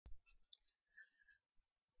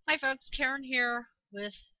Hi folks, Karen here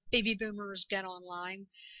with Baby Boomers Get Online.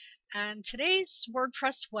 And today's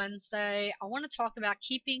WordPress Wednesday, I want to talk about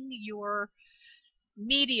keeping your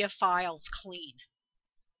media files clean.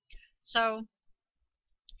 So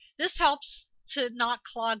this helps to not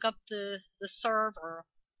clog up the server.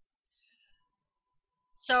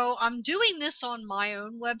 So I'm doing this on my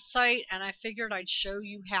own website, and I figured I'd show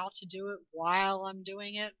you how to do it while I'm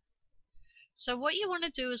doing it. So what you want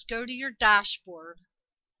to do is go to your dashboard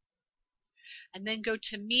and then go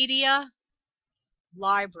to Media,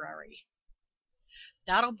 Library.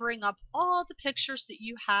 That'll bring up all the pictures that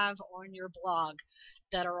you have on your blog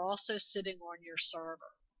that are also sitting on your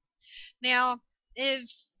server. Now, if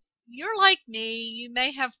you're like me, you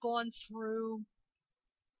may have gone through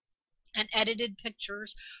and edited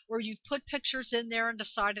pictures, or you've put pictures in there and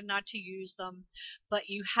decided not to use them, but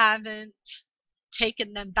you haven't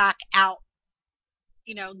taken them back out,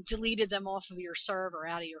 deleted them off of your server,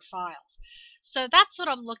 out of your files. So that's what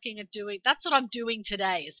I'm looking at doing. That's what I'm doing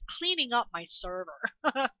today, is cleaning up my server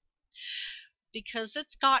because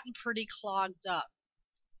it's gotten pretty clogged up.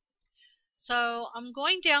 So I'm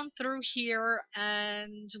going down through here,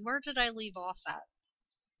 and where did I leave off at?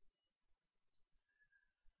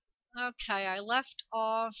 Okay, I left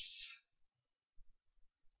off.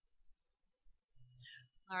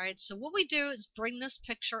 Alright, so what we do is bring this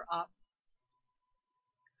picture up,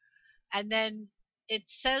 and then it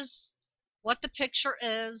says what the picture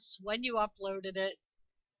is, when you uploaded it,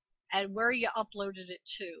 and where you uploaded it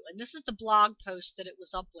to. And this is the blog post that it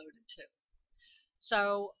was uploaded to.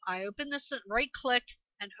 So I open this, right click,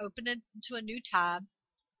 and open it into a new tab.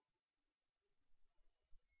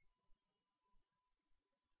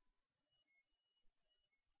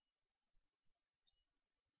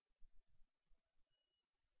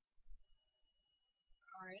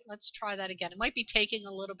 Alright, let's try that again. It might be taking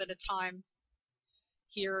a little bit of time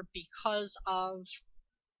here because of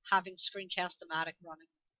having Screencast-O-Matic running.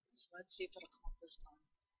 So let's see if it'll come up this time.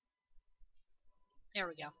 There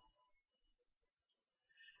we go.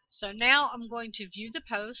 So now I'm going to view the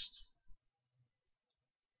post.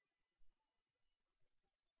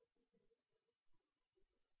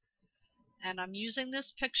 And I'm using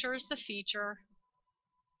this picture as the feature.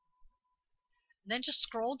 And then just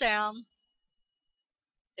scroll down.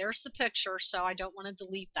 There's the picture, so I don't want to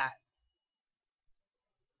delete that.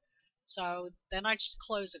 So then I just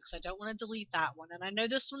close it because I don't want to delete that one. And I know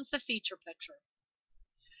this one's the feature picture.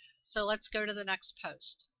 So let's go to the next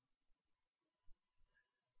post.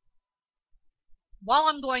 While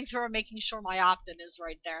I'm going through, I'm making sure my opt-in is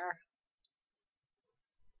right there.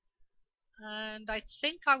 And I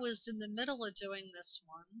think I was in the middle of doing this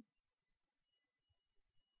one.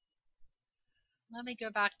 Let me go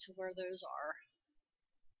back to where those are.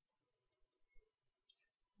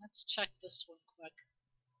 Let's check this one quick.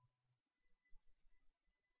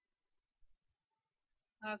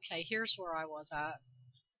 Okay, here's where I was at.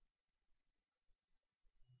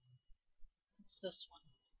 It's this one.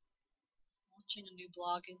 Launching a new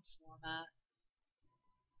blogging format.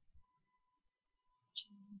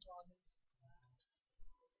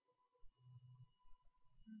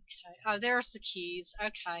 Okay. Oh, there's the keys.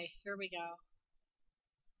 Okay, here we go.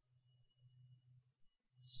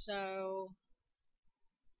 So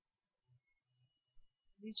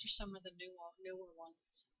these are some of the newer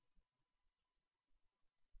ones.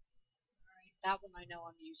 All right, that one I know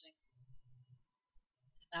I'm using.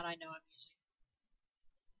 And that I know I'm using.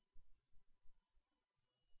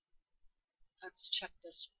 Let's check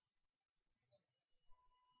this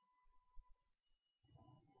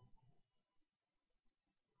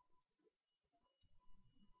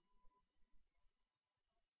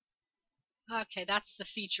one. Okay, that's the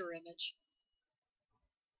feature image.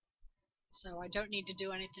 So I don't need to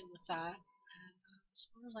do anything with that. And as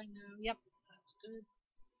far as I know, yep, that's good.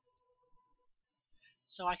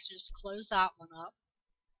 So I can just close that one up.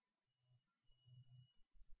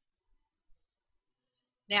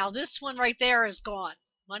 Now this one right there is gone.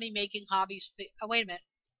 Money making hobbies. Oh, wait a minute.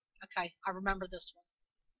 Okay, I remember this one.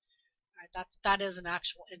 All right, that is an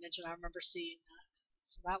actual image, and I remember seeing that.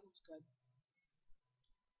 So that one's good.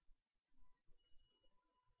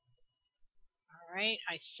 All right,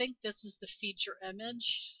 I think this is the feature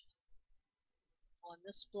image on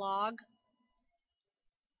this blog.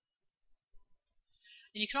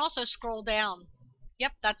 And you can also scroll down.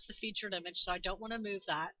 Yep, that's the featured image, so I don't want to move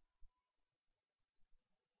that.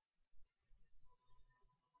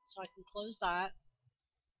 So I can close that.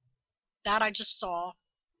 That I just saw.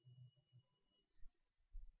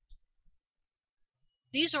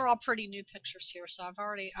 These are all pretty new pictures here, so I've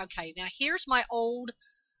already, okay, now here's my old,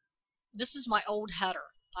 this is my old header.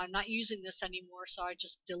 I'm not using this anymore, so I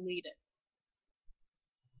just delete it.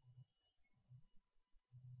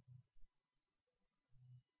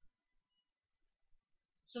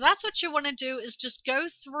 So that's what you want to do, is just go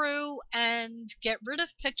through and get rid of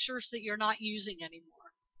pictures that you're not using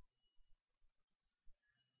anymore.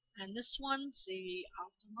 And this one's the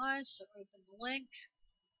optimize, so open the link.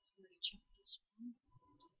 I'm going to check this one.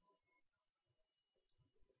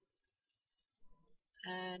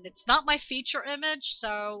 And it's not my feature image,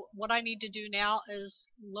 so what I need to do now is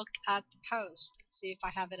look at the post and see if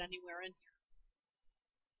I have it anywhere in here.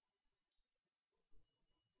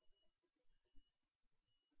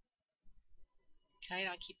 Okay,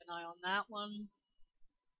 I'll keep an eye on that one.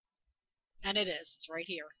 And it is. It's right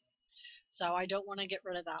here. So I don't want to get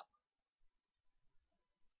rid of that one.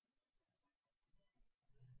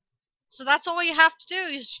 So that's all you have to do,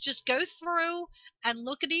 is just go through and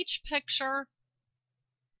look at each picture.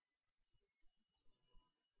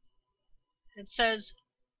 It says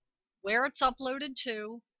where it's uploaded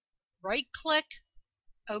to. Right click,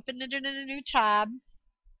 open it in a new tab.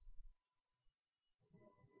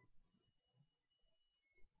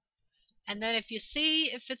 And then if you see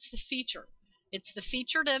if it's the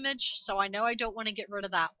featured image, so I know I don't want to get rid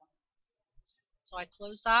of that one. So I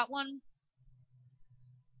close that one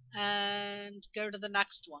and go to the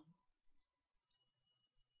next one.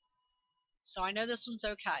 So I know this one's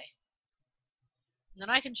okay. And then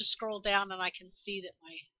I can just scroll down and I can see that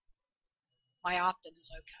my opt-in is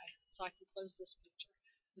okay. So I can close this picture,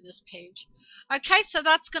 this page. Okay, so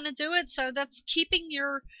that's going to do it. So that's keeping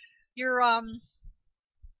your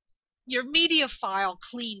media file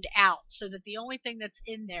cleaned out, so that the only thing that's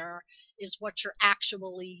in there is what you're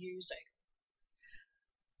actually using.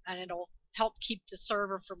 And it'll help keep the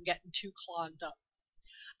server from getting too clogged up.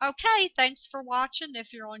 Okay, thanks for watching.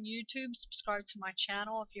 If you're on YouTube, subscribe to my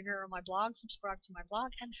channel. If you're here on my blog, subscribe to my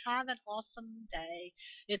blog, and have an awesome day.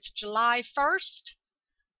 It's July 1st,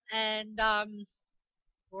 and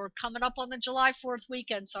we're coming up on the July 4th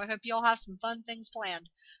weekend, so I hope you all have some fun things planned.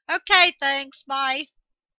 Okay, thanks. Bye.